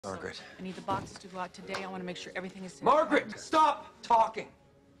Margaret. I need the boxes to go out today. I want to make sure everything is safe. Margaret, stop talking!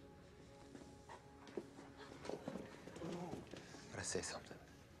 Gotta say something.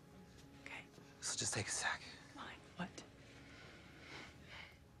 Okay. This will just take a sec. Fine. What?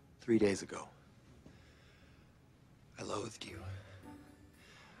 3 days ago, I loathed you.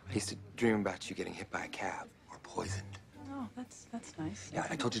 I used to dream about you getting hit by a cab or poisoned. Oh, that's nice. Yeah,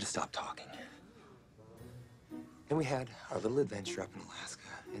 I told you to stop talking. Then we had our little adventure up in Alaska,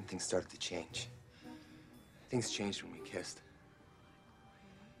 and things started to change. Things changed when we kissed.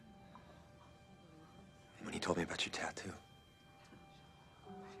 And when you told me about your tattoo.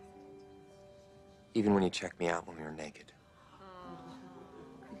 Even when you checked me out when we were naked.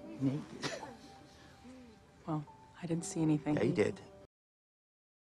 Naked? Well, I didn't see anything. Yeah, you did.